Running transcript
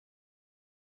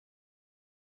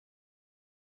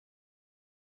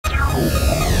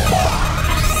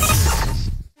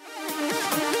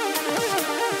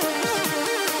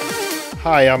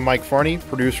Hi, I'm Mike Farney,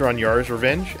 producer on Yars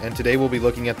Revenge, and today we'll be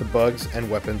looking at the bugs and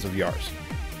weapons of Yars.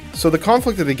 So the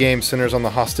conflict of the game centers on the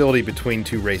hostility between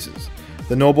two races,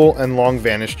 the noble and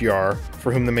long-vanished Yar,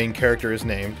 for whom the main character is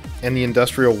named, and the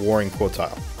industrial warring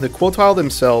Qotile. The Qotile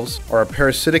themselves are a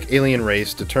parasitic alien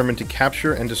race determined to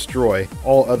capture and destroy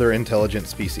all other intelligent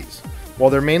species.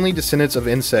 While they're mainly descendants of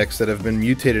insects that have been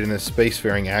mutated in a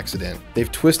spacefaring accident,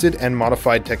 they've twisted and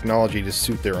modified technology to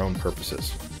suit their own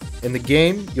purposes. In the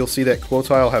game, you'll see that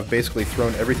Qotile have basically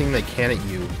thrown everything they can at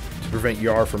you to prevent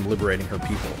Yar from liberating her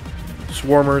people.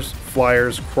 Swarmers,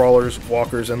 flyers, crawlers,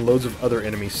 walkers, and loads of other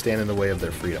enemies stand in the way of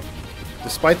their freedom.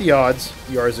 Despite the odds,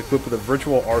 Yar is equipped with a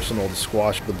virtual arsenal to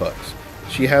squash the bugs.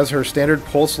 She has her standard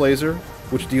pulse laser,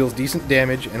 which deals decent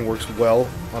damage and works well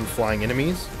on flying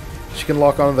enemies. She can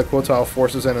lock onto the Qotile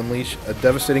forces and unleash a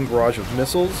devastating barrage of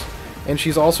missiles, and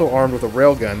she's also armed with a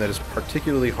railgun that is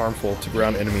particularly harmful to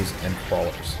ground enemies and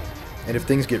crawlers. And if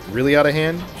things get really out of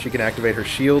hand, she can activate her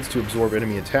shields to absorb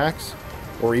enemy attacks,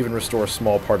 or even restore a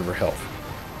small part of her health.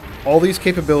 All these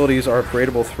capabilities are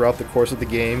upgradable throughout the course of the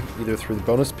game, either through the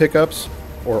bonus pickups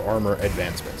or armor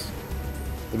advancements.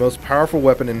 The most powerful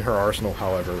weapon in her arsenal,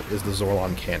 however, is the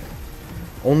Zorlon cannon.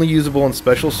 Only usable in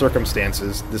special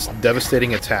circumstances, this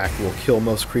devastating attack will kill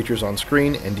most creatures on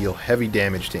screen and deal heavy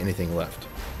damage to anything left.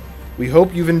 We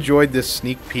hope you've enjoyed this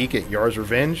sneak peek at Yars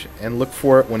Revenge, and look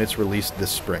for it when it's released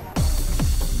this spring.